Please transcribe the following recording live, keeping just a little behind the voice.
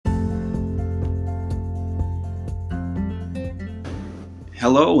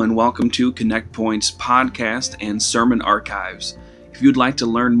Hello and welcome to Connect Point's podcast and sermon archives. If you'd like to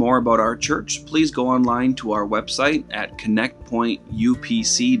learn more about our church, please go online to our website at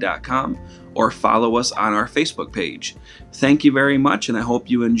connectpointupc.com or follow us on our Facebook page. Thank you very much, and I hope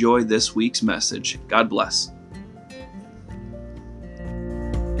you enjoy this week's message. God bless.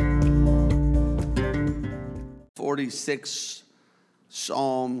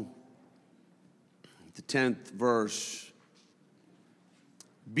 Psalm, the 10th verse.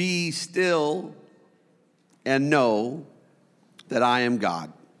 Be still and know that I am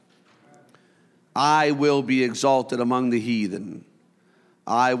God. I will be exalted among the heathen.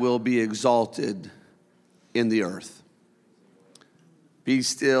 I will be exalted in the earth. Be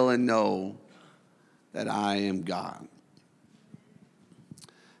still and know that I am God.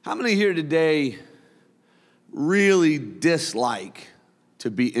 How many here today really dislike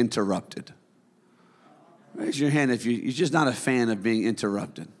to be interrupted? Raise your hand if you're just not a fan of being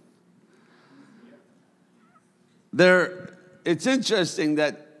interrupted. It's interesting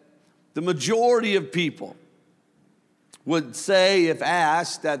that the majority of people would say, if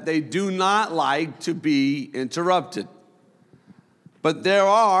asked, that they do not like to be interrupted. But there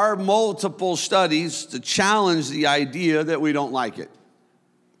are multiple studies to challenge the idea that we don't like it,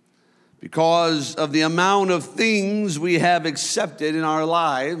 because of the amount of things we have accepted in our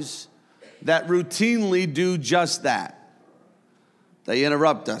lives that routinely do just that. They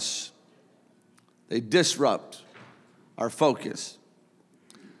interrupt us. They disrupt our focus.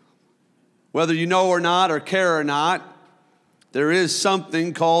 Whether you know or not, or care or not, there is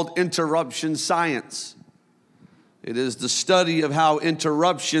something called interruption science. It is the study of how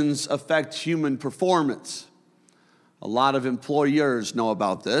interruptions affect human performance. A lot of employers know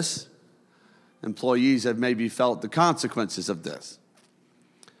about this. Employees have maybe felt the consequences of this.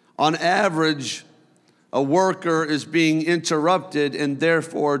 On average, a worker is being interrupted and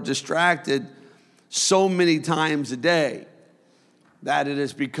therefore distracted so many times a day that it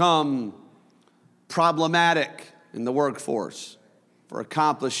has become problematic in the workforce for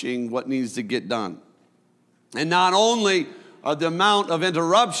accomplishing what needs to get done. And not only are the amount of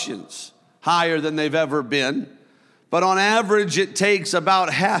interruptions higher than they've ever been, but on average it takes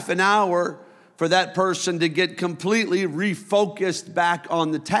about half an hour for that person to get completely refocused back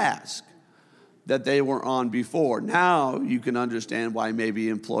on the task that they were on before. Now you can understand why maybe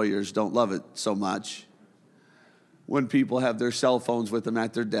employers don't love it so much when people have their cell phones with them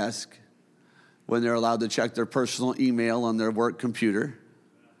at their desk, when they're allowed to check their personal email on their work computer.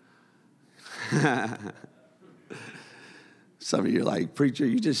 Some of you are like, preacher,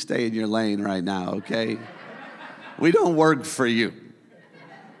 you just stay in your lane right now, okay? We don't work for you.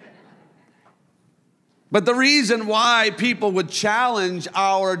 But the reason why people would challenge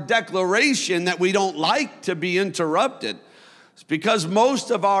our declaration that we don't like to be interrupted is because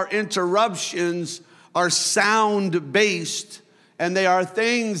most of our interruptions are sound-based, and they are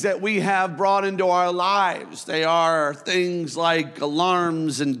things that we have brought into our lives. They are things like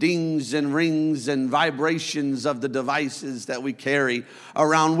alarms and dings and rings and vibrations of the devices that we carry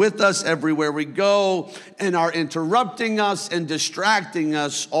around with us everywhere we go and are interrupting us and distracting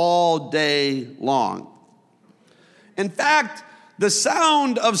us all day long. In fact, the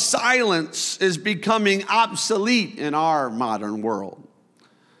sound of silence is becoming obsolete in our modern world.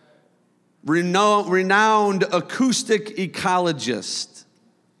 Renowned acoustic ecologist.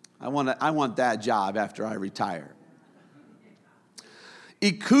 I want that job after I retire.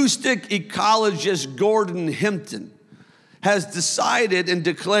 Acoustic ecologist Gordon Hempton has decided and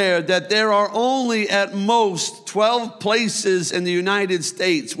declared that there are only at most 12 places in the United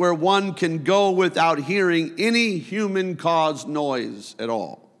States where one can go without hearing any human-caused noise at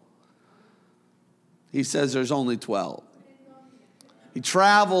all. He says there's only 12. He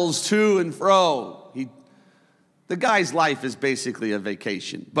travels to and fro. The guy's life is basically a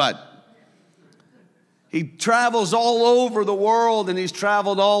vacation, but he travels all over the world, and he's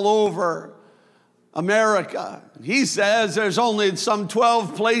traveled all over America. He says there's only some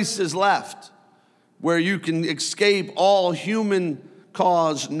 12 places left where you can escape all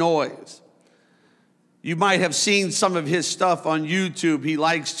human-caused noise. You might have seen some of his stuff on YouTube. He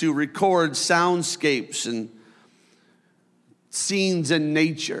likes to record soundscapes and scenes in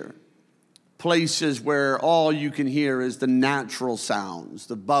nature, places where all you can hear is the natural sounds,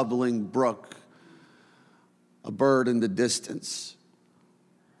 the bubbling brook, a bird in the distance.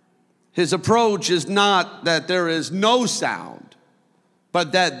 His approach is not that there is no sound,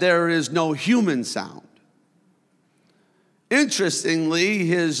 but that there is no human sound. Interestingly,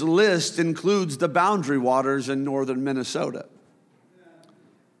 his list includes the Boundary Waters in northern Minnesota.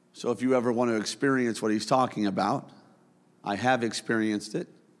 So if you ever want to experience what he's talking about, I have experienced it.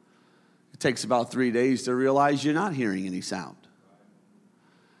 It takes about 3 days to realize you're not hearing any sound.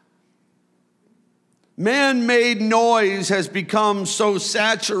 Man-made noise has become so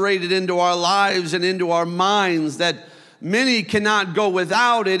saturated into our lives and into our minds that many cannot go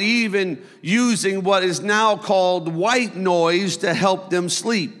without it, even using what is now called white noise to help them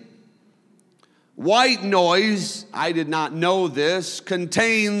sleep. White noise, I did not know this,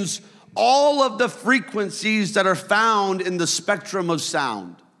 contains all of the frequencies that are found in the spectrum of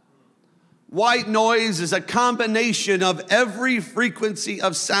sound. White noise is a combination of every frequency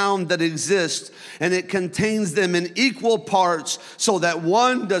of sound that exists, and it contains them in equal parts so that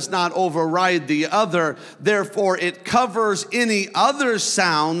one does not override the other. Therefore, it covers any other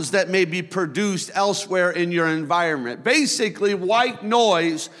sounds that may be produced elsewhere in your environment. Basically, white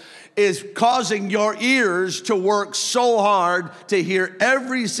noise is causing your ears to work so hard to hear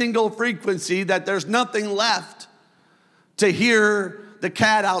every single frequency that there's nothing left to hear the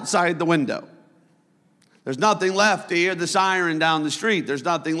cat outside the window. There's nothing left to hear the siren down the street. There's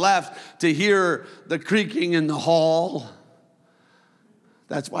nothing left to hear the creaking in the hall.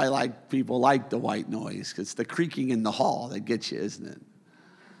 That's why people like the white noise, because it's the creaking in the hall that gets you, isn't it?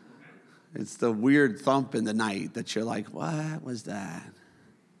 It's the weird thump in the night that you're like, what was that?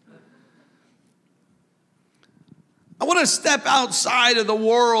 I want to step outside of the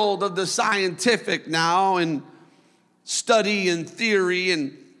world of the scientific now and study and theory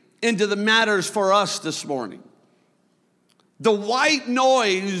and into the matters for us this morning. The white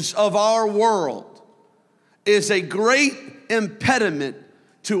noise of our world is a great impediment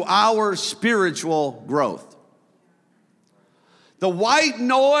to our spiritual growth. The white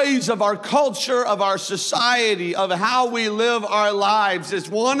noise of our culture, of our society, of how we live our lives is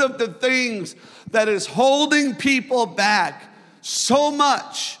one of the things that is holding people back so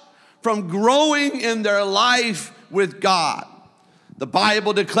much from growing in their life with God. The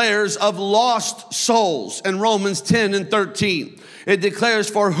Bible declares of lost souls in Romans 10 and 13. It declares,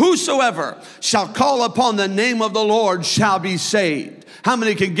 for whosoever shall call upon the name of the Lord shall be saved. How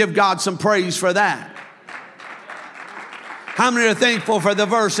many can give God some praise for that? How many are thankful for the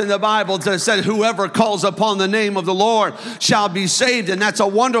verse in the Bible that said, whoever calls upon the name of the Lord shall be saved? And that's a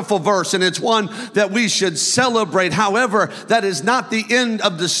wonderful verse, and it's one that we should celebrate. However, that is not the end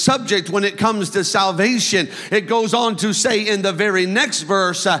of the subject when it comes to salvation. It goes on to say in the very next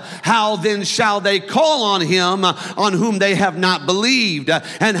verse, how then shall they call on him on whom they have not believed?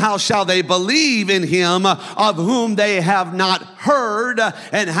 And how shall they believe in him of whom they have not heard?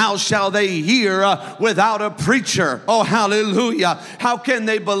 And how shall they hear without a preacher? Oh, hallelujah. How can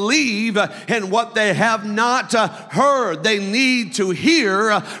they believe in what they have not heard? They need to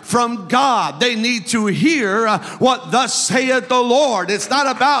hear from God. They need to hear what thus saith the Lord. It's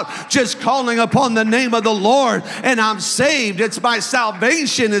not about just calling upon the name of the Lord and I'm saved. It's my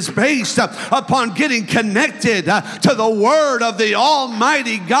salvation is based upon getting connected to the word of the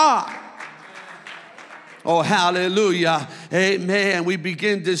Almighty God. Oh, hallelujah. Amen. We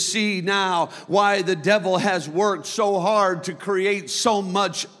begin to see now why the devil has worked so hard to create so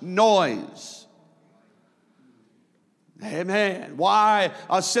much noise. Amen. Why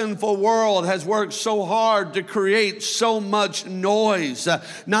a sinful world has worked so hard to create so much noise.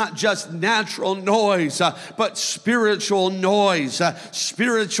 Not just natural noise, but spiritual noise.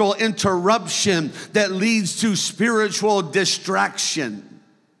 Spiritual interruption that leads to spiritual distraction.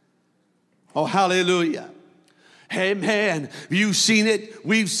 Oh, hallelujah. Amen. You've seen it.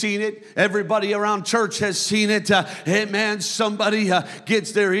 We've seen it. Everybody around church has seen it. Amen. Somebody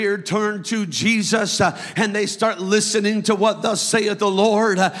gets their ear turned to Jesus and they start listening to what thus saith the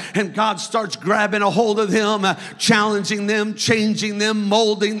Lord. And God starts grabbing a hold of them, challenging them, changing them,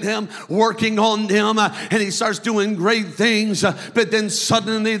 molding them, working on them. And he starts doing great things. But then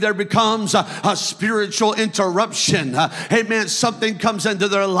suddenly there becomes a spiritual interruption. Amen. Something comes into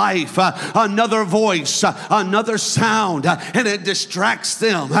their life. Another voice, another sound, and it distracts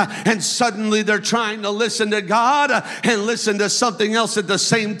them, and suddenly they're trying to listen to God and listen to something else at the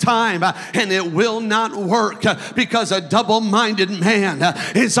same time, and it will not work because a double-minded man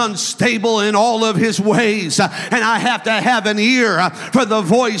is unstable in all of his ways. And I have to have an ear for the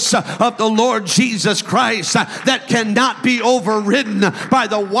voice of the Lord Jesus Christ that cannot be overridden by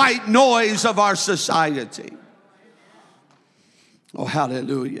the white noise of our society. Oh,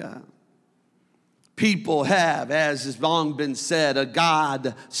 hallelujah. People have, as has long been said, a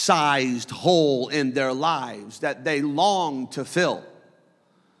God-sized hole in their lives that they long to fill.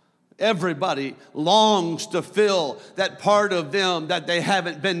 Everybody longs to fill that part of them that they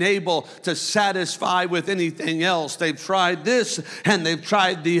haven't been able to satisfy with anything else. They've tried this and they've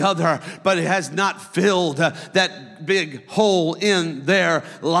tried the other, but it has not filled that big hole in their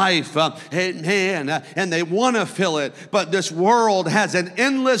life. And they want to fill it, but this world has an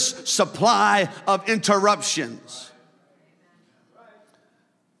endless supply of interruptions.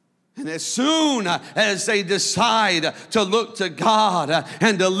 And as soon as they decide to look to God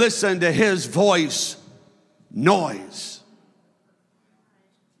and to listen to His voice, noise,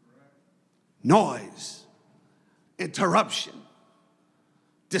 interruption,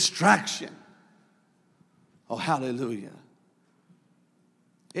 distraction. Oh, hallelujah.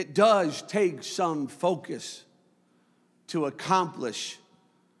 It does take some focus to accomplish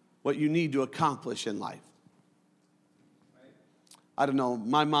what you need to accomplish in life. I don't know,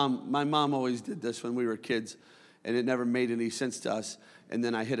 my mom always did this when we were kids, and it never made any sense to us. And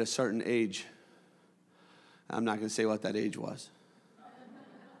then I hit a certain age. I'm not going to say what that age was.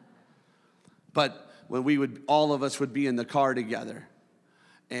 But when all of us would be in the car together,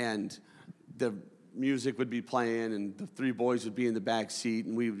 and the music would be playing, and the three boys would be in the back seat,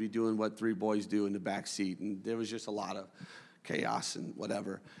 and we would be doing what three boys do in the back seat, and there was just a lot of chaos and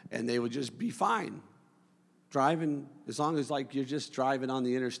whatever, and they would just be fine. Driving, as long as like you're just driving on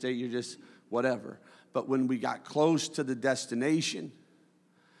the interstate, you're just whatever. But when we got close to the destination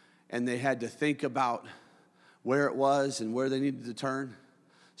and they had to think about where it was and where they needed to turn,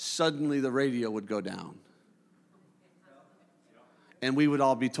 suddenly the radio would go down. And we would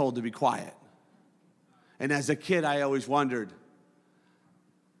all be told to be quiet. And as a kid, I always wondered,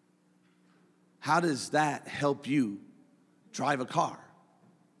 how does that help you drive a car?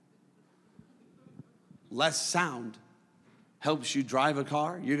 Less sound helps you drive a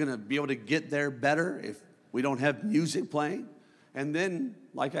car. You're going to be able to get there better if we don't have music playing. And then,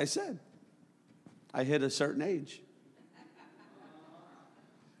 like I said, I hit a certain age.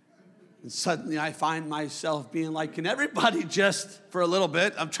 And suddenly I find myself being like, can everybody just, for a little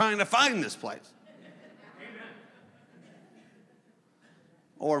bit, I'm trying to find this place. Amen.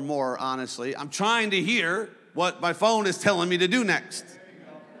 Or more honestly, I'm trying to hear what my phone is telling me to do next.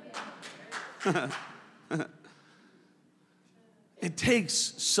 It takes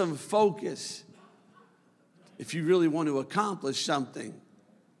some focus if you really want to accomplish something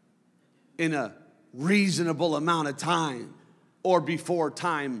in a reasonable amount of time or before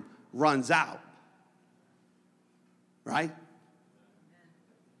time runs out. Right?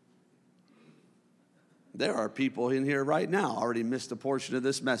 There are people in here right now already missed a portion of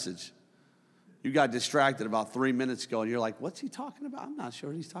this message. You got distracted about 3 minutes ago and you're like, what's he talking about? I'm not sure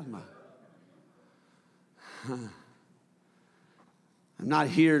what he's talking about. I'm not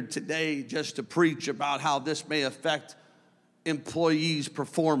here today just to preach about how this may affect employees'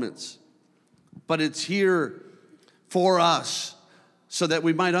 performance, but it's here for us so that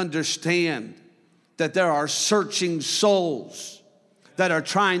we might understand that there are searching souls that are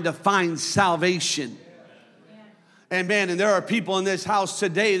trying to find salvation. And there are people in this house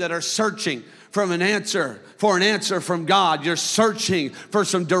today that are searching for an answer from God. You're searching for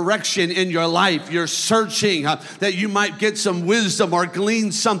some direction in your life. You're searching that you might get some wisdom or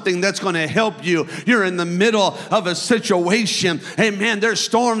glean something that's going to help you. You're in the middle of a situation. Amen. There's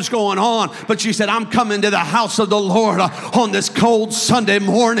storms going on, but you said, I'm coming to the house of the Lord on this cold Sunday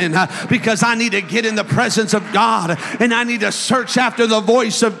morning because I need to get in the presence of God and I need to search after the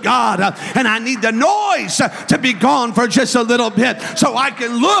voice of God and I need the noise to be gone for just a little bit so I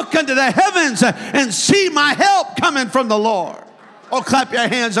can look into the heavens and see my help coming from the Lord. Oh, clap your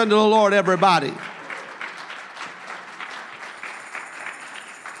hands unto the Lord, everybody.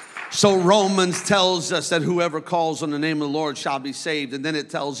 So Romans tells us that whoever calls on the name of the Lord shall be saved. And then it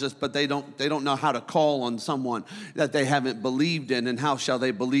tells us, but they don't know how to call on someone that they haven't believed in. And how shall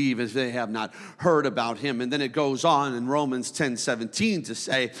they believe if they have not heard about him? And then it goes on in Romans 10:17 to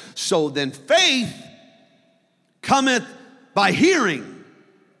say, so then faith cometh by hearing,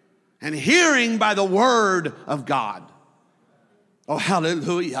 and hearing by the word of God. Oh,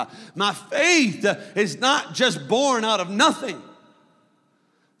 hallelujah. My faith is not just born out of nothing.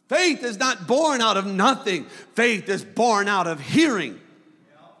 Faith is not born out of nothing. Faith is born out of hearing.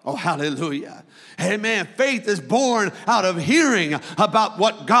 Oh, hallelujah. Amen. Faith is born out of hearing about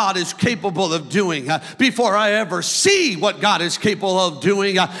what God is capable of doing. Before I ever see what God is capable of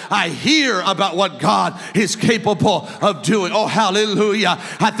doing, I hear about what God is capable of doing. Oh, hallelujah.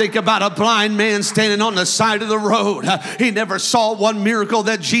 I think about a blind man standing on the side of the road. He never saw one miracle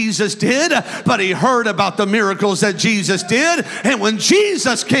that Jesus did, but he heard about the miracles that Jesus did. And when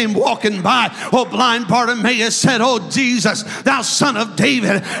Jesus came walking by, oh, blind Bartimaeus said, "Oh, Jesus, thou son of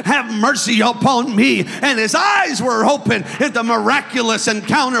David, have mercy upon me." And his eyes were open at the miraculous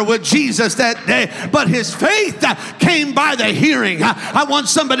encounter with Jesus that day. But his faith came by the hearing. I want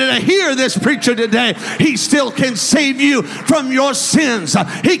somebody to hear this preacher today. He still can save you from your sins.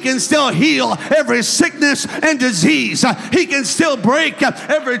 He can still heal every sickness and disease. He can still break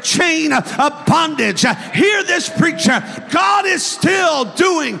every chain of bondage. Hear this preacher. God is still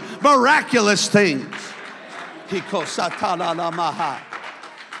doing miraculous things.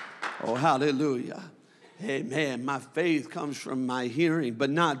 Oh, hallelujah. Amen. My faith comes from my hearing,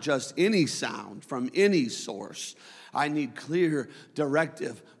 but not just any sound from any source. I need clear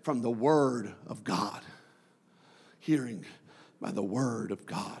directive from the Word of God. Hearing by the Word of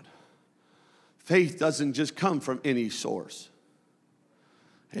God. Faith doesn't just come from any source.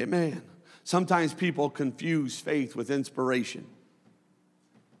 Amen. Sometimes people confuse faith with inspiration.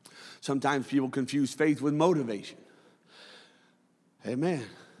 Sometimes people confuse faith with motivation. Amen.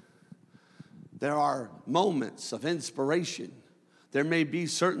 There are moments of inspiration. There may be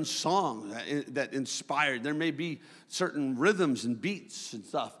certain songs that inspired. There may be certain rhythms and beats and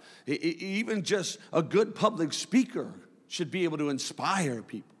stuff. Even just a good public speaker should be able to inspire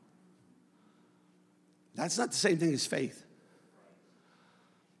people. That's not the same thing as faith.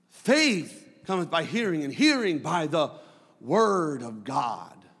 Faith comes by hearing, and hearing by the Word of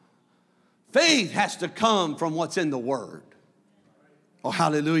God. Faith has to come from what's in the Word. Oh,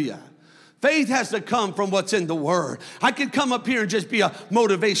 hallelujah. Faith has to come from what's in the Word. I could come up here and just be a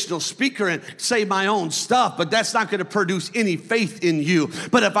motivational speaker and say my own stuff, but that's not going to produce any faith in you.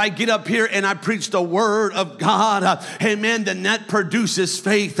 But if I get up here and I preach the Word of God, amen, then that produces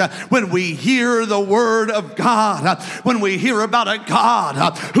faith. When we hear the Word of God, when we hear about a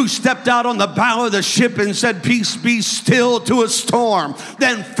God who stepped out on the bow of the ship and said, "Peace, be still," to a storm,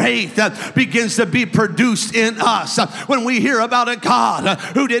 then faith begins to be produced in us. When we hear about a God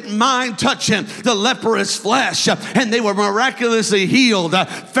who didn't mind touching the leprous flesh and they were miraculously healed,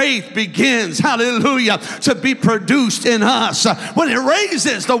 faith begins, hallelujah, to be produced in us. When it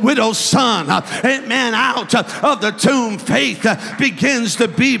raises the widow's son, amen, out of the tomb, faith begins to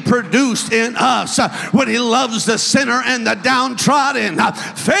be produced in us. When he loves the sinner and the downtrodden,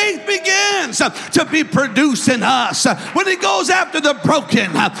 faith begins to be produced in us. When he goes after the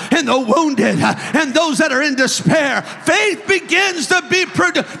broken and the wounded and those that are in despair, faith begins to be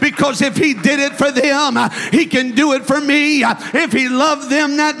produced, because if he did it for them, he can do it for me. If he loved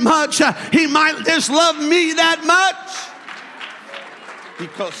them that much, he might just love me that much.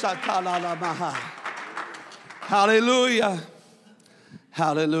 Hallelujah.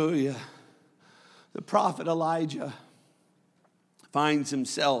 Hallelujah. The prophet Elijah finds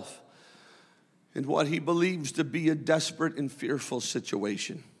himself in what he believes to be a desperate and fearful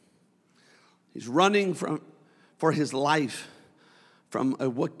situation. He's running for his life from a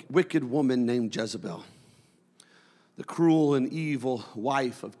wicked woman named Jezebel, the cruel and evil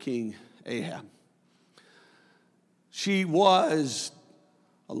wife of King Ahab. She was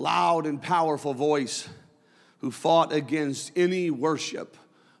a loud and powerful voice who fought against any worship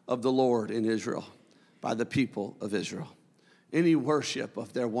of the Lord in Israel by the people of Israel, any worship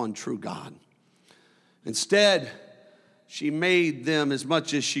of their one true God. Instead, she made them, as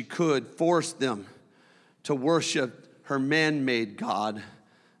much as she could, force them to worship her man-made god,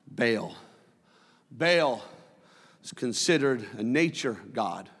 Baal. Baal is considered a nature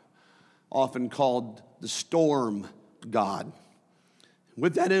god, often called the storm god.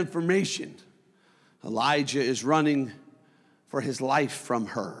 With that information, Elijah is running for his life from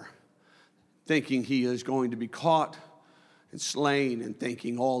her, thinking he is going to be caught and slain, and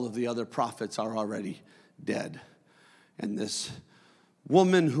thinking all of the other prophets are already dead. And this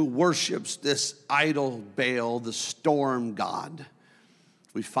woman who worships this idol Baal, the storm god,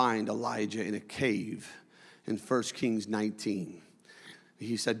 we find Elijah in a cave in 1 Kings 19.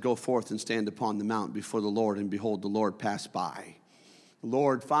 He said, "Go forth and stand upon the mount before the Lord, and behold, the Lord passed by." The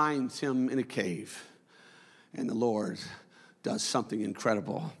Lord finds him in a cave, and the Lord does something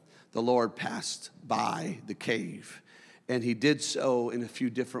incredible. The Lord passed by the cave, and he did so in a few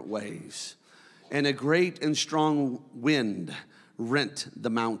different ways. And a great and strong wind rent the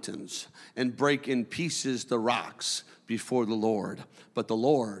mountains and break in pieces the rocks before the Lord. But the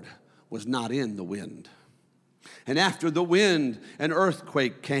Lord was not in the wind. And after the wind, an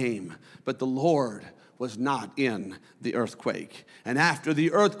earthquake came, but the Lord was not in the earthquake. And after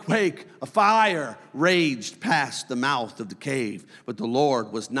the earthquake, a fire raged past the mouth of the cave, but the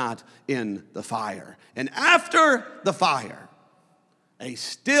Lord was not in the fire. And after the fire, a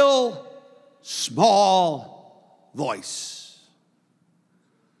still small voice.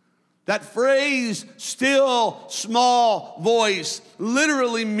 That phrase, still small voice,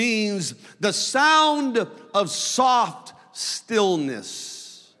 literally means the sound of soft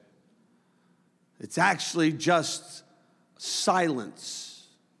stillness. It's actually just silence.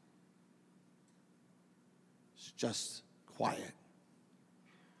 It's just quiet.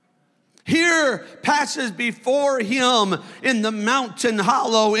 Here passes before him in the mountain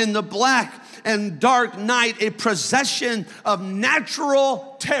hollow, in the black and dark night, a procession of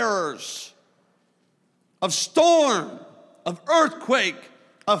natural terrors, of storm, of earthquake,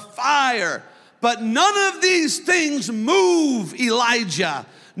 of fire. But none of these things move Elijah.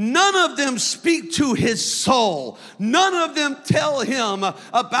 None of them speak to his soul. None of them tell him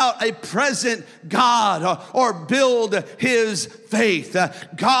about a present God or build his faith.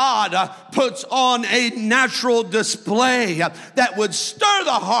 God puts on a natural display that would stir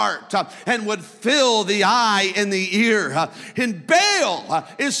the heart and would fill the eye and the ear. And Baal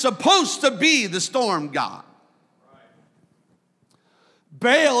is supposed to be the storm god.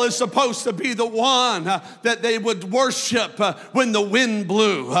 Baal is supposed to be the one that they would worship when the wind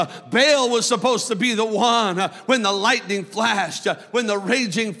blew. Baal was supposed to be the one when the lightning flashed, when the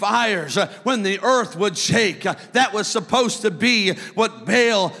raging fires, when the earth would shake. That was supposed to be what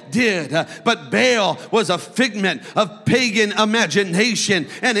Baal did. But Baal was a figment of pagan imagination.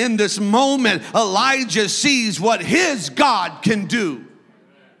 And in this moment, Elijah sees what his God can do.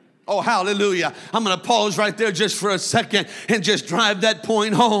 Oh, hallelujah. I'm going to pause right there just for a second and just drive that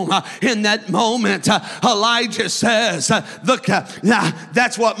point home. In that moment, Elijah says, look,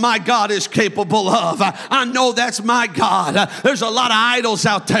 that's what my God is capable of. I know that's my God. There's a lot of idols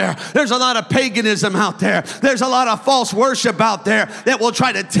out there. There's a lot of paganism out there. There's a lot of false worship out there that will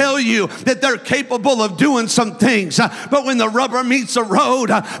try to tell you that they're capable of doing some things. But when the rubber meets the road,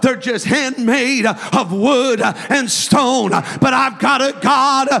 they're just handmade of wood and stone. But I've got a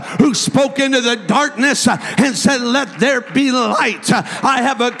God who spoke into the darkness and said, let there be light. I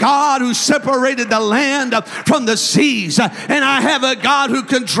have a God who separated the land from the seas, and I have a God who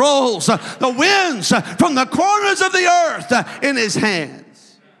controls the winds from the corners of the earth in his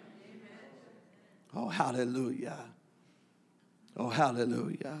hands. Oh, hallelujah. Oh,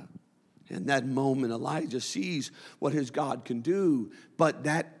 hallelujah. In that moment, Elijah sees what his God can do, but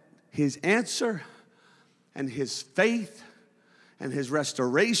that his answer and his faith and his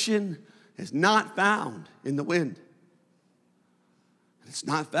restoration is not found in the wind. It's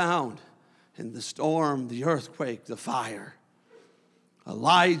not found in the storm, the earthquake, the fire.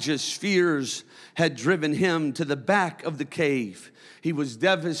 Elijah's fears had driven him to the back of the cave. He was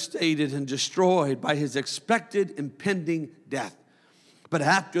devastated and destroyed by his expected impending death. But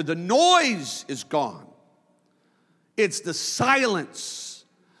after the noise is gone, it's the silence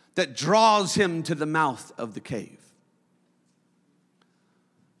that draws him to the mouth of the cave.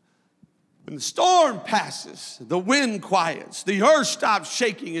 When the storm passes, the wind quiets, the earth stops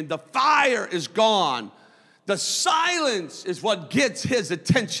shaking, and the fire is gone, the silence is what gets his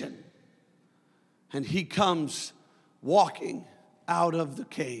attention. And he comes walking out of the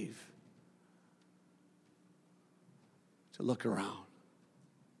cave to look around.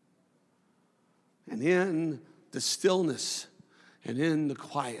 And in the stillness and in the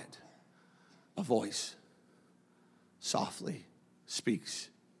quiet, a voice softly speaks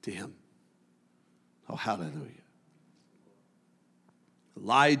to him. Oh, hallelujah.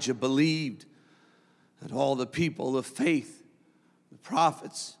 Elijah believed that all the people of faith, the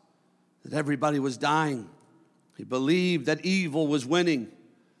prophets, that everybody was dying. He believed that evil was winning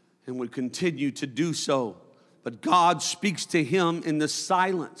and would continue to do so. But God speaks to him in the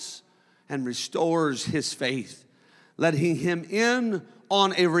silence and restores his faith, letting him in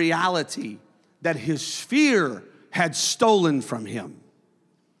on a reality that his fear had stolen from him.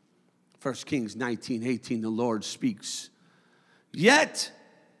 1 Kings 19:18, the Lord speaks, "Yet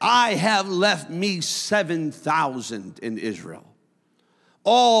I have left me 7,000 in Israel,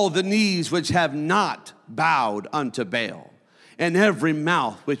 all the knees which have not bowed unto Baal, and every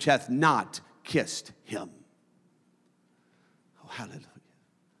mouth which hath not kissed him." Oh, hallelujah.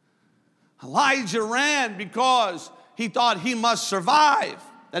 Elijah ran because he thought he must survive,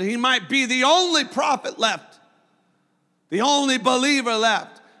 that he might be the only prophet left, the only believer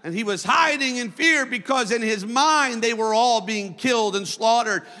left. And he was hiding in fear because in his mind they were all being killed and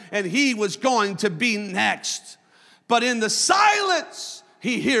slaughtered, and he was going to be next. But in the silence,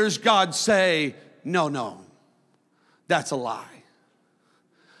 he hears God say, no, that's a lie.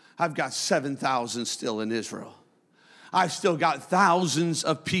 I've got 7,000 still in Israel. I've still got thousands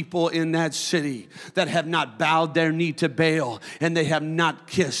of people in that city that have not bowed their knee to Baal, and they have not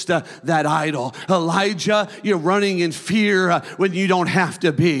kissed that idol. Elijah, you're running in fear when you don't have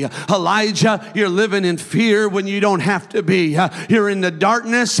to be. Elijah, you're living in fear when you don't have to be. You're in the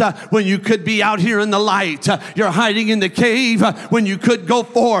darkness when you could be out here in the light. You're hiding in the cave when you could go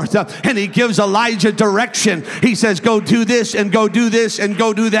forth. And he gives Elijah direction. He says, go do this and go do this and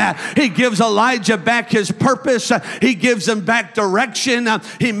go do that. He gives Elijah back his purpose. He gives him back direction.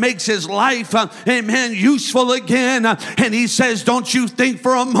 He makes his life, amen, useful again. And he says, don't you think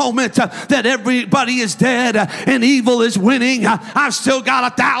for a moment that everybody is dead and evil is winning. I've still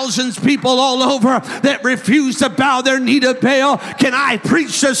got thousands people all over that refuse to bow their knee to Baal. Can I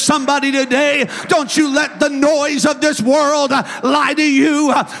preach to somebody today? Don't you let the noise of this world lie to you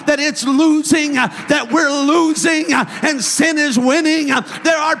that it's losing, that we're losing and sin is winning.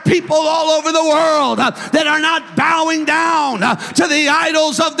 There are people all over the world that are not bowing down to the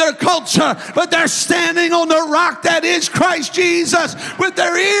idols of their culture, but they're standing on the rock that is Christ Jesus with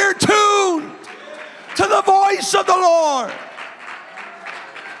their ear tuned to the voice of the Lord.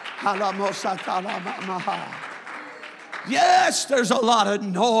 Yes, there's a lot of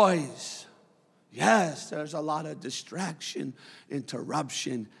noise. Yes, there's a lot of distraction,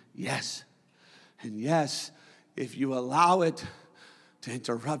 interruption. Yes. And yes, if you allow it to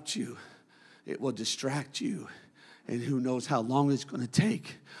interrupt you, it will distract you. And who knows how long it's going to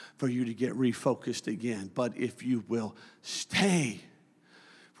take for you to get refocused again. But if you will stay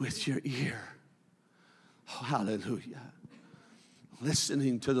with your ear, oh, hallelujah,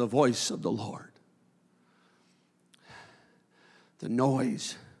 listening to the voice of the Lord, the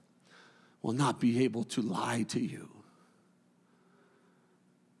noise will not be able to lie to you.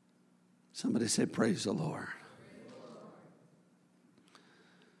 Somebody say, praise the Lord.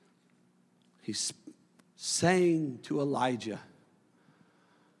 He's saying to Elijah,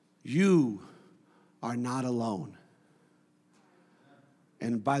 you are not alone.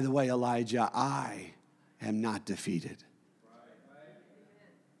 And by the way, Elijah, I am not defeated.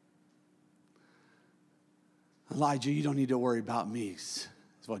 Elijah, you don't need to worry about me, is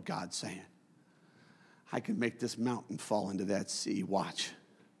what God's saying. I can make this mountain fall into that sea. Watch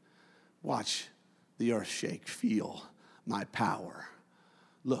the earth shake. Feel my power.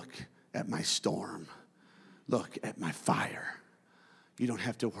 Look at my storm. Look at my fire. You don't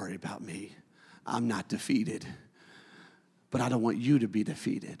have to worry about me. I'm not defeated. But I don't want you to be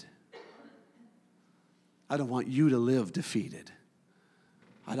defeated. I don't want you to live defeated.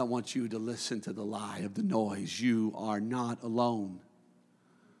 I don't want you to listen to the lie of the noise. You are not alone.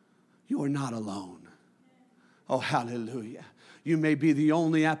 You are not alone. Oh, hallelujah. You may be the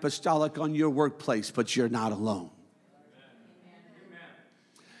only apostolic on your workplace, but you're not alone.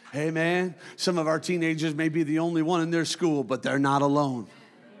 Amen. Some of our teenagers may be the only one in their school, but they're not alone.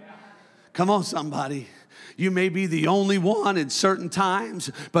 Come on, somebody. You may be the only one at certain times,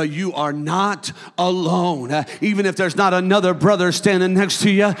 but you are not alone. Even if there's not another brother standing next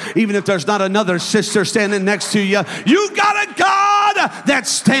to you, even if there's not another sister standing next to you, you got a God that's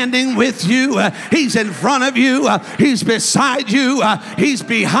standing with you. He's in front of you. He's beside you. He's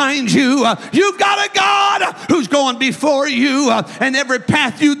behind you. You got a God who's going before you, and every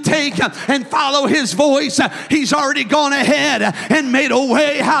path you take and follow his voice, he's already gone ahead and made a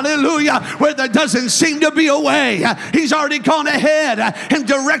way, hallelujah, where there doesn't seem to be a way. He's already gone ahead and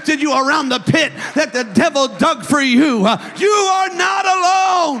directed you around the pit that the devil dug for you. You are not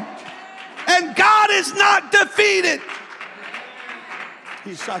alone, and God is not defeated.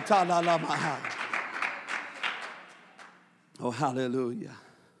 Oh, hallelujah.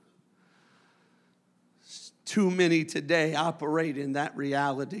 Too many today operate in that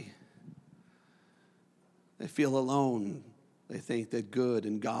reality. They feel alone. They think that good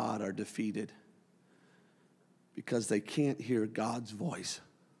and God are defeated because they can't hear God's voice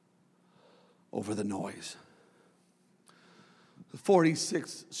over the noise. The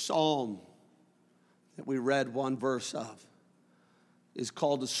 46th Psalm that we read one verse of is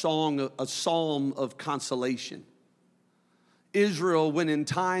called a psalm of consolation. Israel, when in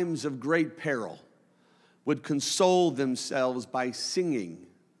times of great peril, would console themselves by singing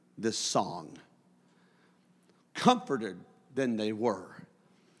this song. Comforted then they were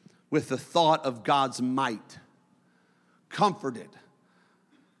with the thought of God's might. Comforted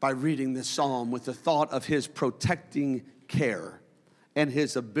by reading this psalm with the thought of his protecting care and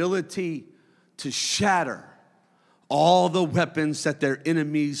his ability to shatter all the weapons that their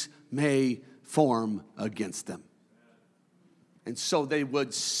enemies may form against them. And so they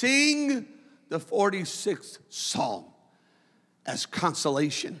would sing the 46th Psalm as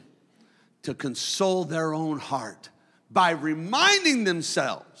consolation to console their own heart by reminding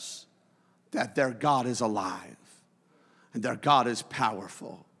themselves that their God is alive and their God is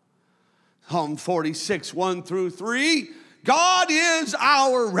powerful. Psalm 46, 1 through 3, God is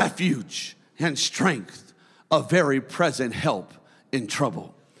our refuge and strength, a very present help in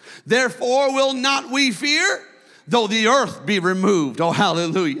trouble. Therefore will not we fear, though the earth be removed, oh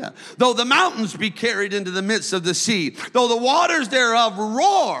hallelujah, though the mountains be carried into the midst of the sea, though the waters thereof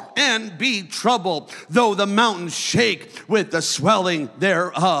roar and be troubled, though the mountains shake with the swelling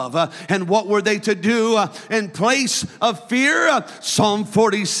thereof. And what were they to do in place of fear? Psalm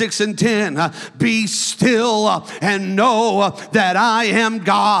 46 and 10, be still and know that I am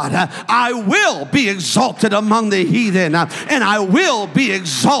God. I will be exalted among the heathen, and I will be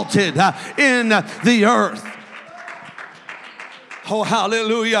exalted in the earth. Oh,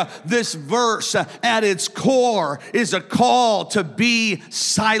 hallelujah. This verse at its core is a call to be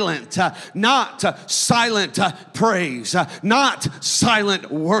silent, not silent praise, not silent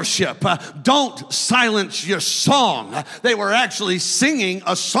worship. Don't silence your song. They were actually singing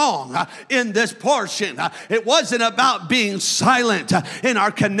a song in this portion. It wasn't about being silent in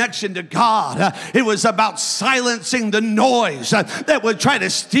our connection to God. It was about silencing the noise that would try to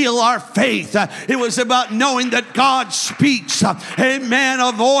steal our faith. It was about knowing that God speaks. Amen.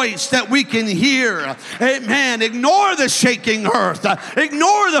 A voice that we can hear. Amen. Ignore the shaking earth.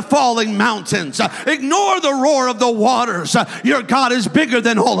 Ignore the falling mountains. Ignore the roar of the waters. Your God is bigger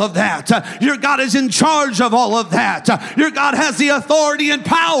than all of that. Your God is in charge of all of that. Your God has the authority and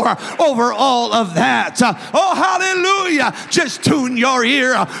power over all of that. Oh, hallelujah. Just tune your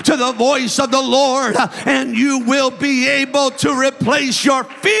ear to the voice of the Lord, and you will be able to replace your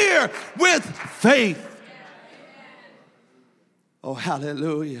fear with faith. Oh,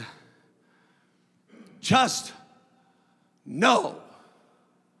 hallelujah. Just know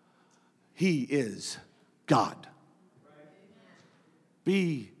He is God.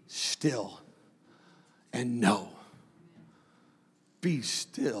 Be still and know. Be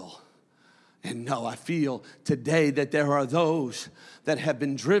still and know. I feel today that there are those that have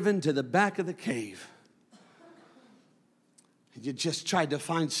been driven to the back of the cave. And you just tried to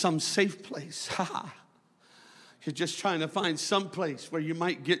find some safe place. You're just trying to find some place where you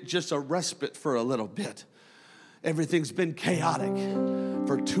might get just a respite for a little bit. Everything's been chaotic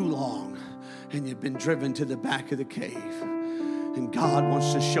for too long, and you've been driven to the back of the cave. And God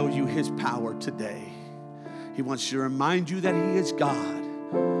wants to show you His power today. He wants to remind you that He is God,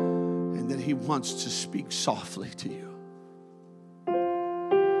 and that He wants to speak softly to you.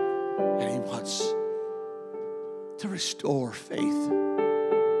 And He wants to restore faith.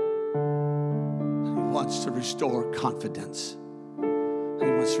 He wants to restore confidence. He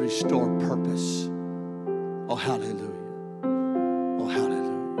wants to restore purpose. Oh, hallelujah. Oh,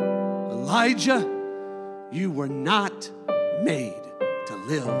 hallelujah. Elijah, you were not made to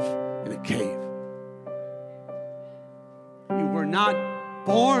live in a cave. You were not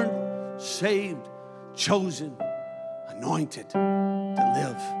born, saved, chosen, anointed to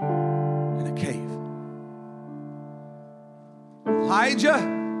live in a cave.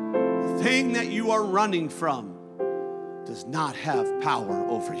 Elijah, the thing that you are running from does not have power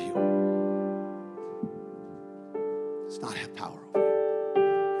over you. Does not have power over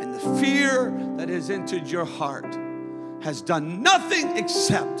you. And the fear that has entered your heart has done nothing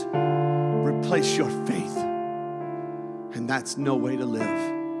except replace your faith. And that's no way to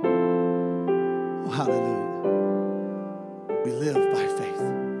live. Oh, hallelujah. We live by faith.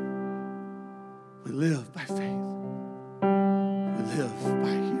 We live by faith. We live by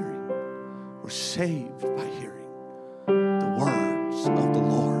hearing. We're saved by hearing the words of the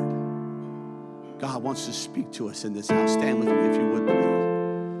Lord. God wants to speak to us in this house. Stand with me if you would, please.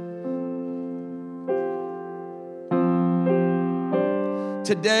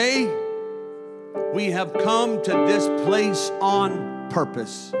 Today, we have come to this place on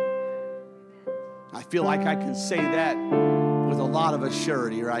purpose. I feel like I can say that with a lot of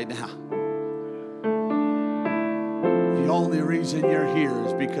assurity right now. The only reason you're here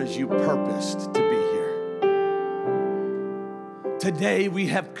is because you purposed to be here. Today we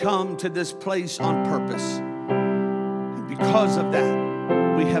have come to this place on purpose. And because of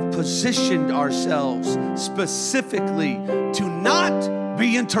that, we have positioned ourselves specifically to not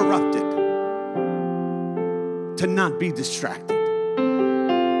be interrupted, to not be distracted.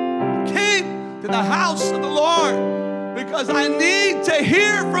 We came to the house of the Lord because I need to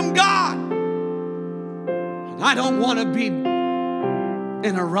hear from God. And I don't want to be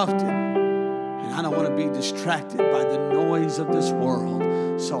interrupted. And I don't want to be distracted by the noise of this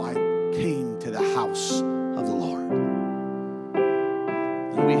world. So I came to the house of the Lord.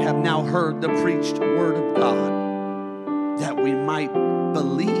 And we have now heard the preached word of God, that we might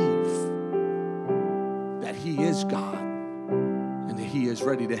believe that He is God and that He is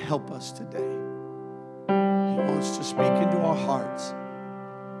ready to help us today. He wants to speak into our hearts.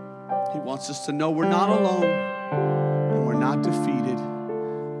 He wants us to know we're not alone and we're not defeated.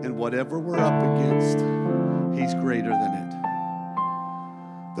 And whatever we're up against, He's greater than it.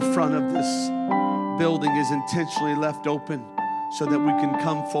 The front of this building is intentionally left open so that we can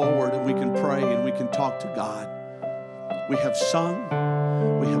come forward and we can pray and we can talk to God. We have sung,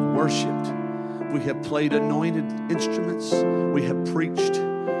 we have worshiped, we have played anointed instruments, we have preached,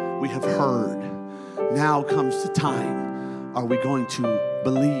 we have heard. Now comes the time. Are we going to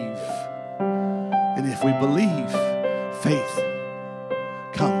believe? And if we believe, faith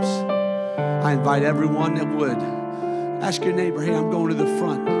comes. I invite everyone that would ask your neighbor, hey, I'm going to the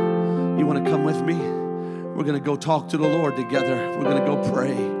front. You want to come with me? We're going to go talk to the Lord together. We're going to go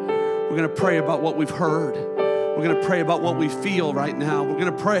pray. We're going to pray about what we've heard. We're going to pray about what we feel right now. We're going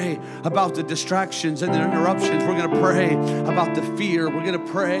to pray about the distractions and the interruptions. We're going to pray about the fear. We're going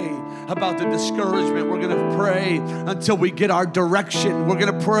to pray about the discouragement. We're going to pray until we get our direction. We're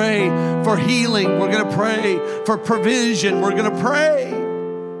going to pray for healing. We're going to pray for provision. We're going to pray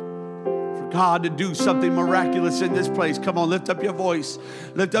for God to do something miraculous in this place. Come on, lift up your voice.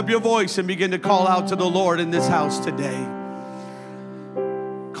 Lift up your voice and begin to call out to the Lord in this house today.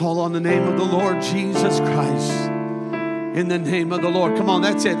 Call on the name of the Lord Jesus Christ. In the name of the Lord. Come on,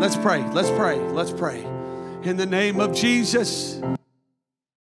 that's it. Let's pray. Let's pray. Let's pray. In the name of Jesus.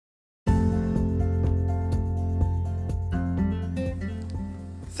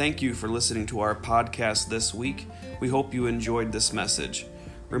 Thank you for listening to our podcast this week. We hope you enjoyed this message.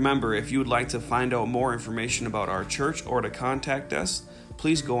 Remember, if you would like to find out more information about our church or to contact us,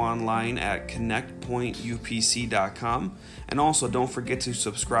 please go online at connectpointupc.com. And also don't forget to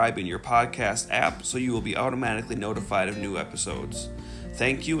subscribe in your podcast app so you will be automatically notified of new episodes.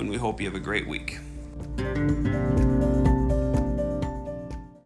 Thank you, and we hope you have a great week.